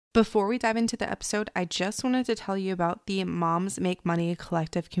Before we dive into the episode, I just wanted to tell you about the Moms Make Money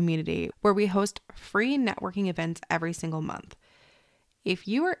Collective community, where we host free networking events every single month. If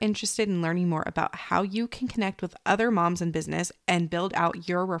you are interested in learning more about how you can connect with other moms in business and build out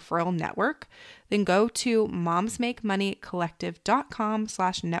your referral network, then go to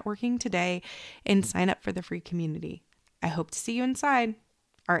momsmakemoneycollective.com/networking today and sign up for the free community. I hope to see you inside.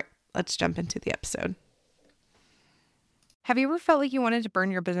 All right, let's jump into the episode. Have you ever felt like you wanted to burn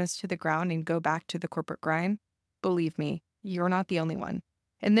your business to the ground and go back to the corporate grind? Believe me, you're not the only one.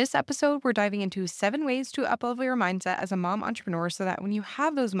 In this episode, we're diving into 7 ways to uplevel your mindset as a mom entrepreneur so that when you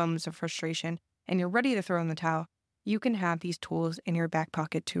have those moments of frustration and you're ready to throw in the towel, you can have these tools in your back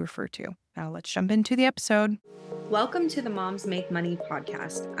pocket to refer to. Now let's jump into the episode. Welcome to the Moms Make Money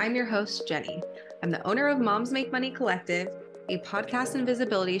podcast. I'm your host, Jenny. I'm the owner of Moms Make Money Collective, a podcast and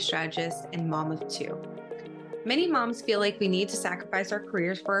visibility strategist and mom of 2. Many moms feel like we need to sacrifice our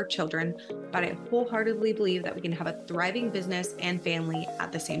careers for our children, but I wholeheartedly believe that we can have a thriving business and family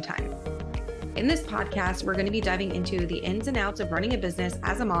at the same time. In this podcast, we're going to be diving into the ins and outs of running a business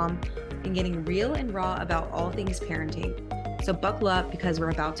as a mom and getting real and raw about all things parenting. So buckle up because we're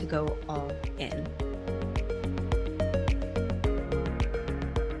about to go all in.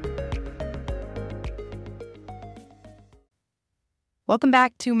 Welcome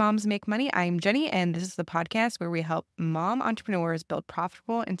back to Moms Make Money. I'm Jenny, and this is the podcast where we help mom entrepreneurs build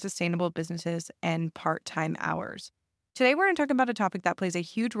profitable and sustainable businesses and part-time hours. Today, we're going to talk about a topic that plays a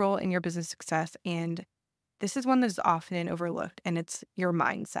huge role in your business success, and this is one that is often overlooked, and it's your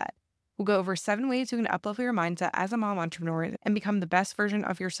mindset. We'll go over 7 ways you can uplevel your mindset as a mom entrepreneur and become the best version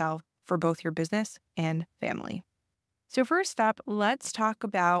of yourself for both your business and family. So first up, let's talk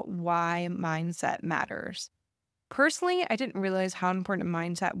about why mindset matters. Personally, I didn't realize how important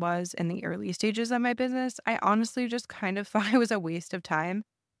mindset was in the early stages of my business. I honestly just kind of thought it was a waste of time.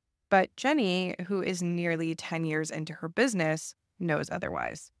 But Jenny, who is nearly 10 years into her business, knows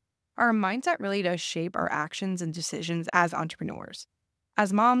otherwise. Our mindset really does shape our actions and decisions as entrepreneurs.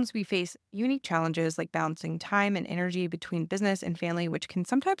 As moms, we face unique challenges like balancing time and energy between business and family, which can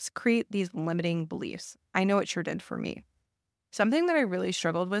sometimes create these limiting beliefs. I know it sure did for me. Something that I really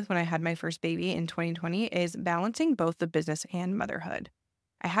struggled with when I had my first baby in 2020 is balancing both the business and motherhood.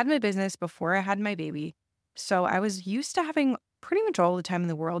 I had my business before I had my baby, so I was used to having pretty much all the time in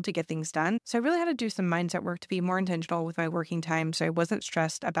the world to get things done. So I really had to do some mindset work to be more intentional with my working time so I wasn't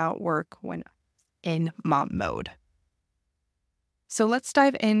stressed about work when in mom mode. So let's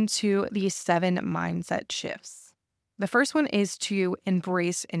dive into these 7 mindset shifts. The first one is to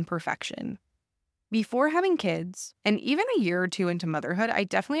embrace imperfection. Before having kids, and even a year or 2 into motherhood, I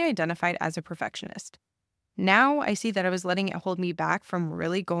definitely identified as a perfectionist. Now I see that I was letting it hold me back from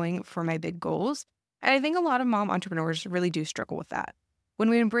really going for my big goals, and I think a lot of mom entrepreneurs really do struggle with that. When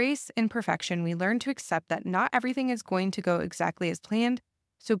we embrace imperfection, we learn to accept that not everything is going to go exactly as planned,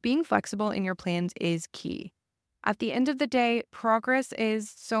 so being flexible in your plans is key. At the end of the day, progress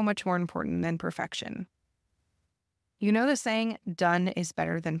is so much more important than perfection. You know the saying, done is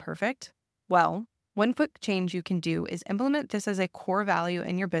better than perfect? Well, one quick change you can do is implement this as a core value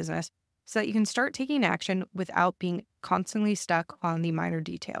in your business so that you can start taking action without being constantly stuck on the minor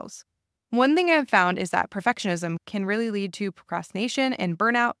details. One thing I've found is that perfectionism can really lead to procrastination and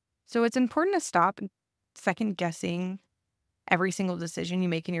burnout, so it's important to stop second guessing every single decision you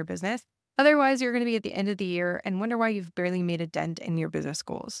make in your business. Otherwise, you're going to be at the end of the year and wonder why you've barely made a dent in your business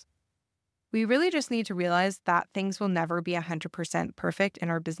goals. We really just need to realize that things will never be 100% perfect in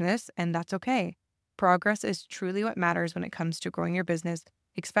our business, and that's okay. Progress is truly what matters when it comes to growing your business,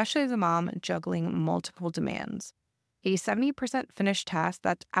 especially as a mom juggling multiple demands. A 70% finished task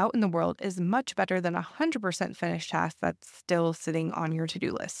that's out in the world is much better than a 100% finished task that's still sitting on your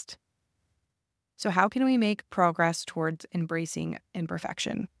to-do list. So how can we make progress towards embracing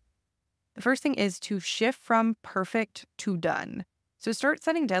imperfection? The first thing is to shift from perfect to done. So start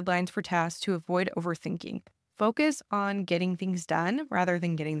setting deadlines for tasks to avoid overthinking. Focus on getting things done rather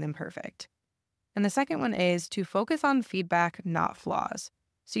than getting them perfect. And the second one is to focus on feedback, not flaws.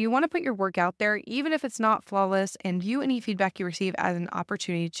 So you want to put your work out there, even if it's not flawless, and view any feedback you receive as an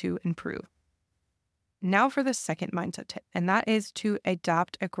opportunity to improve. Now for the second mindset tip, and that is to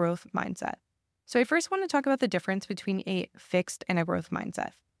adopt a growth mindset. So I first want to talk about the difference between a fixed and a growth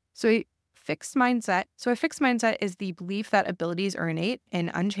mindset. So a fixed mindset is the belief that abilities are innate and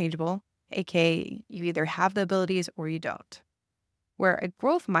unchangeable, aka you either have the abilities or you don't. Where a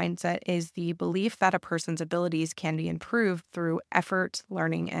growth mindset is the belief that a person's abilities can be improved through effort,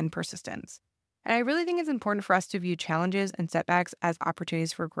 learning, and persistence. And I really think it's important for us to view challenges and setbacks as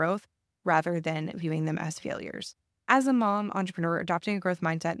opportunities for growth rather than viewing them as failures. As a mom entrepreneur, adopting a growth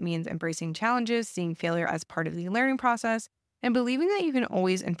mindset means embracing challenges, seeing failure as part of the learning process, and believing that you can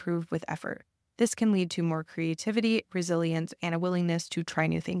always improve with effort. This can lead to more creativity, resilience, and a willingness to try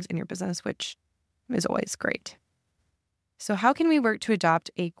new things in your business, which is always great. So how can we work to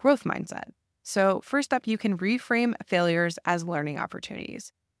adopt a growth mindset? So first up, you can reframe failures as learning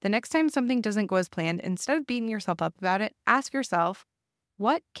opportunities. The next time something doesn't go as planned, instead of beating yourself up about it, ask yourself,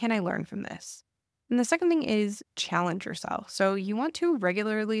 what can I learn from this? And the second thing is challenge yourself. So you want to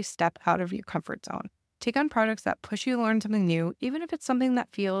regularly step out of your comfort zone. Take on projects that push you to learn something new, even if it's something that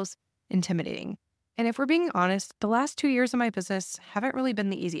feels intimidating. And if we're being honest, the last 2 years of my business haven't really been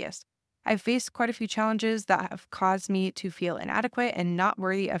the easiest. I've faced quite a few challenges that have caused me to feel inadequate and not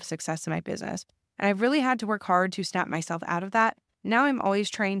worthy of success in my business. And I've really had to work hard to snap myself out of that. Now I'm always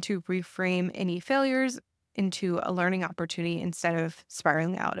trying to reframe any failures into a learning opportunity instead of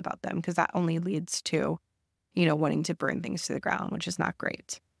spiraling out about them, because that only leads to, wanting to burn things to the ground, which is not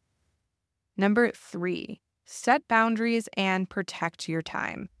great. Number 3, set boundaries and protect your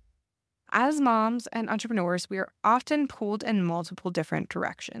time. As moms and entrepreneurs, we are often pulled in multiple different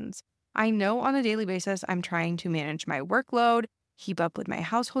directions. I know on a daily basis, I'm trying to manage my workload, keep up with my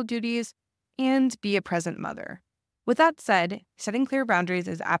household duties, and be a present mother. With that said, setting clear boundaries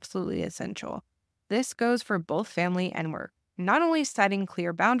is absolutely essential. This goes for both family and work. Not only setting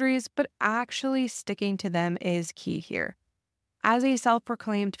clear boundaries, but actually sticking to them is key here. As a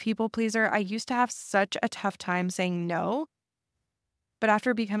self-proclaimed people pleaser, I used to have such a tough time saying no. But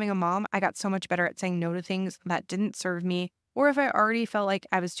after becoming a mom, I got so much better at saying no to things that didn't serve me, or if I already felt like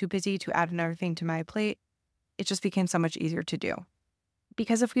I was too busy to add another thing to my plate, it just became so much easier to do.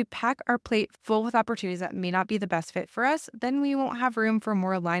 Because if we pack our plate full with opportunities that may not be the best fit for us, then we won't have room for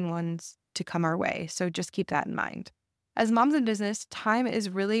more aligned ones to come our way. So just keep that in mind. As moms in business, time is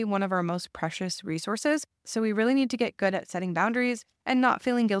really one of our most precious resources. So we really need to get good at setting boundaries and not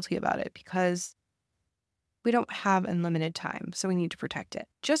feeling guilty about it, because we don't have unlimited time, so we need to protect it.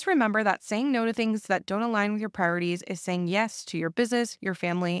 Just remember that saying no to things that don't align with your priorities is saying yes to your business, your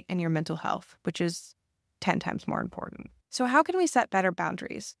family, and your mental health, which is 10 times more important. So how can we set better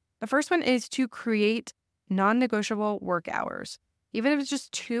boundaries? The first one is to create non-negotiable work hours. Even if it's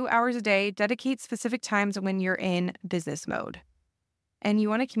just 2 hours a day, dedicate specific times when you're in business mode. And you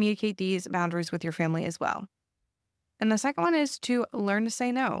want to communicate these boundaries with your family as well. And the second one is to learn to say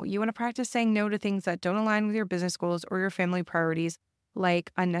no. You want to practice saying no to things that don't align with your business goals or your family priorities,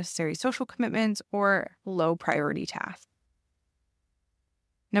 like unnecessary social commitments or low priority tasks.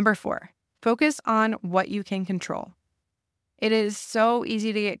 Number 4, focus on what you can control. It is so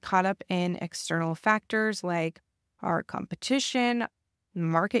easy to get caught up in external factors like our competition,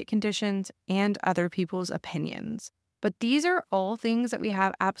 market conditions, and other people's opinions. But these are all things that we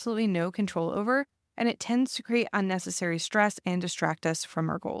have absolutely no control over, and it tends to create unnecessary stress and distract us from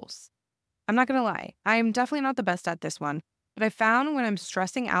our goals. I'm not going to lie, I am definitely not the best at this one, but I found when I'm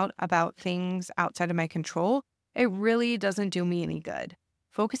stressing out about things outside of my control, it really doesn't do me any good.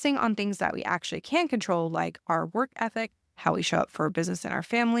 Focusing on things that we actually can control, like our work ethic, how we show up for our business and our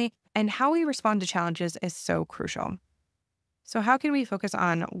family, and how we respond to challenges, is so crucial. So how can we focus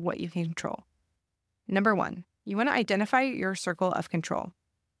on what you can control? Number 1, you want to identify your circle of control.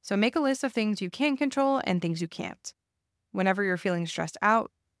 So make a list of things you can control and things you can't. Whenever you're feeling stressed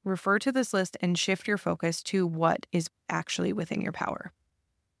out, refer to this list and shift your focus to what is actually within your power.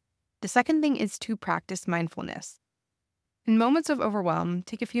 The second thing is to practice mindfulness. In moments of overwhelm,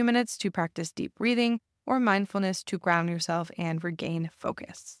 take a few minutes to practice deep breathing or mindfulness to ground yourself and regain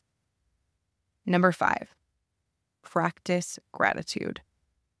focus. Number 5, practice gratitude.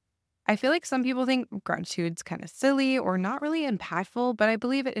 I feel like some people think gratitude's kind of silly or not really impactful, but I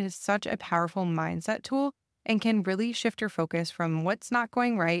believe it is such a powerful mindset tool and can really shift your focus from what's not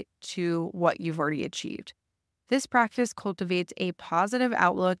going right to what you've already achieved. This practice cultivates a positive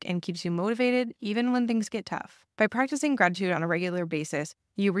outlook and keeps you motivated even when things get tough. By practicing gratitude on a regular basis,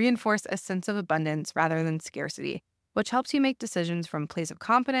 you reinforce a sense of abundance rather than scarcity, which helps you make decisions from a place of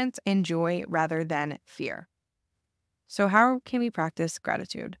confidence and joy rather than fear. So how can we practice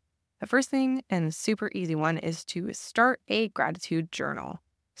gratitude? The first thing, and the super easy one, is to start a gratitude journal.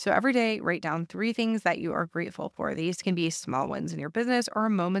 So every day, write down 3 things that you are grateful for. These can be small wins in your business or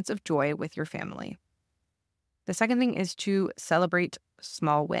moments of joy with your family. The second thing is to celebrate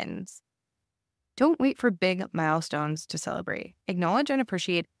small wins. Don't wait for big milestones to celebrate. Acknowledge and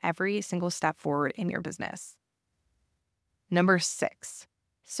appreciate every single step forward in your business. Number 6,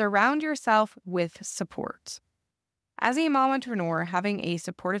 surround yourself with support. As a mom entrepreneur, having a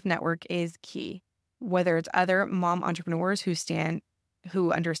supportive network is key. Whether it's other mom entrepreneurs who stand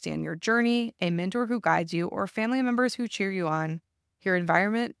who understand your journey, a mentor who guides you, or family members who cheer you on, your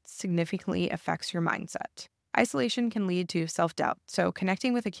environment significantly affects your mindset. Isolation can lead to self-doubt, so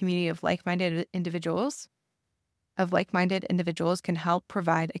connecting with a community of like-minded individuals can help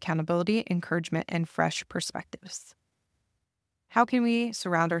provide accountability, encouragement, and fresh perspectives. How can we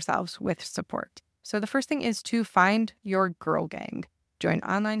surround ourselves with support? So the first thing is to find your girl gang. Join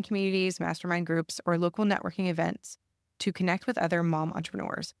online communities, mastermind groups, or local networking events to connect with other mom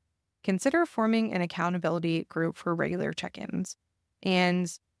entrepreneurs. Consider forming an accountability group for regular check-ins.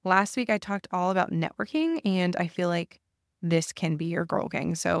 And last week I talked all about networking, and I feel like this can be your girl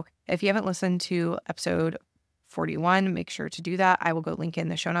gang. So if you haven't listened to episode 41, make sure to do that. I will go link in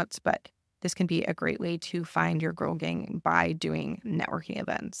the show notes, but this can be a great way to find your girl gang by doing networking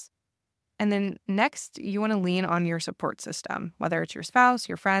events. And then next, you want to lean on your support system, whether it's your spouse,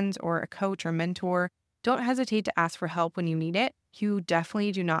 your friends, or a coach or mentor. Don't hesitate to ask for help when you need it. You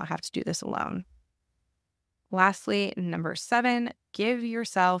definitely do not have to do this alone. Lastly, number 7, give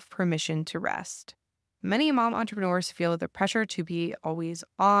yourself permission to rest. Many mom entrepreneurs feel the pressure to be always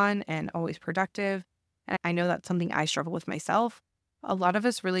on and always productive. And I know that's something I struggle with myself. A lot of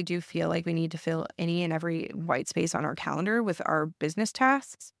us really do feel like we need to fill any and every white space on our calendar with our business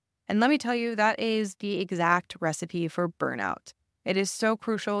tasks. And let me tell you, that is the exact recipe for burnout. It is so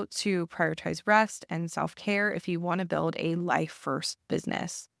crucial to prioritize rest and self-care if you want to build a life-first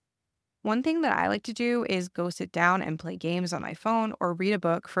business. One thing that I like to do is go sit down and play games on my phone or read a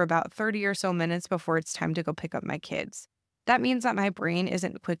book for about 30 or so minutes before it's time to go pick up my kids. That means that my brain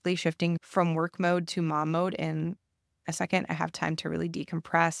isn't quickly shifting from work mode to mom mode in a second. I have time to really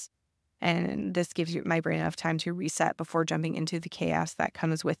decompress, and this gives my brain enough time to reset before jumping into the chaos that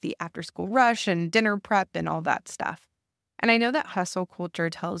comes with the after-school rush and dinner prep and all that stuff. And I know that hustle culture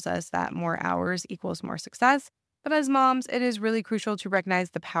tells us that more hours equals more success, but as moms, it is really crucial to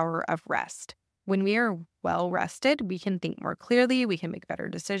recognize the power of rest. When we are well rested, we can think more clearly, we can make better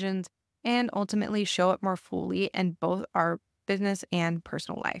decisions, and ultimately show up more fully in both our business and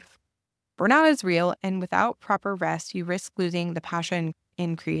personal life. Burnout is real, and without proper rest, you risk losing the passion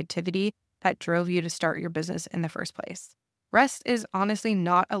and creativity that drove you to start your business in the first place. Rest is honestly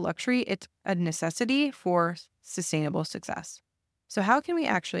not a luxury, it's a necessity for sustainable success. So how can we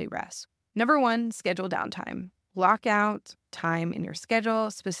actually rest? Number 1, schedule downtime. Block out time in your schedule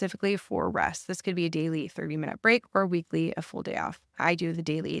specifically for rest. This could be a daily 30-minute break or weekly a full day off. I do the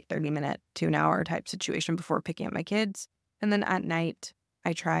daily 30-minute to an hour type situation before picking up my kids. And then at night,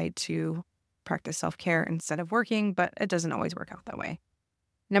 I try to practice self-care instead of working, but it doesn't always work out that way.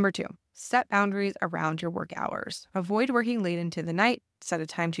 Number 2, set boundaries around your work hours. Avoid working late into the night. Set a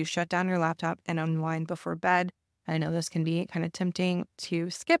time to shut down your laptop and unwind before bed. I know this can be kind of tempting to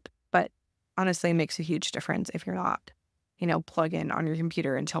skip, but honestly, it makes a huge difference if you're not, plug in on your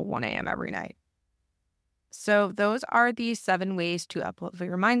computer until 1 a.m. every night. So those are the 7 ways to uplevel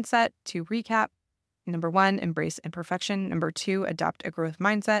your mindset. To recap, number 1, embrace imperfection. Number 2, adopt a growth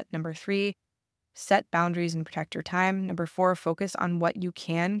mindset. Number 3, set boundaries and protect your time. Number 4, focus on what you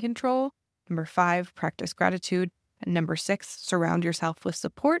can control. Number 5, practice gratitude. And number 6, surround yourself with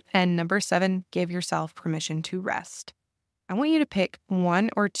support. And number 7, give yourself permission to rest. I want you to pick 1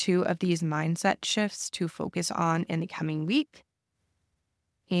 or 2 of these mindset shifts to focus on in the coming week.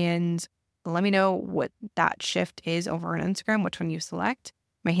 And let me know what that shift is over on Instagram, which one you select.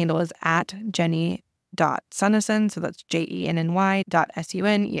 My handle is at jenny.sunneson. So that's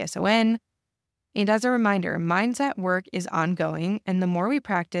jenny.suneson. And as a reminder, mindset work is ongoing. And the more we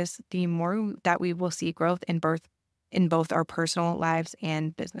practice, the more that we will see growth in both our personal lives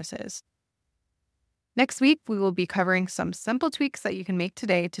and businesses. Next week, we will be covering some simple tweaks that you can make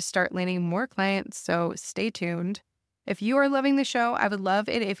today to start landing more clients, so stay tuned. If you are loving the show, I would love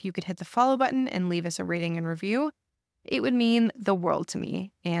it if you could hit the follow button and leave us a rating and review. It would mean the world to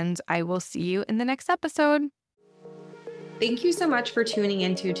me, and I will see you in the next episode. Thank you so much for tuning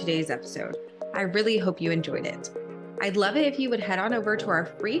into today's episode. I really hope you enjoyed it. I'd love it if you would head on over to our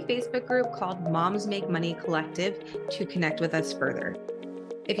free Facebook group called Moms Make Money Collective to connect with us further.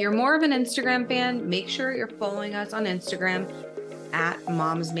 If you're more of an Instagram fan, make sure you're following us on Instagram at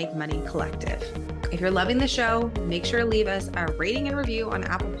Moms Make Money Collective. If you're loving the show, make sure to leave us a rating and review on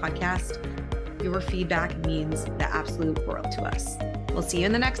Apple Podcast. Your feedback means the absolute world to us. We'll see you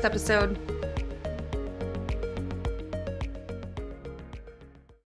in the next episode.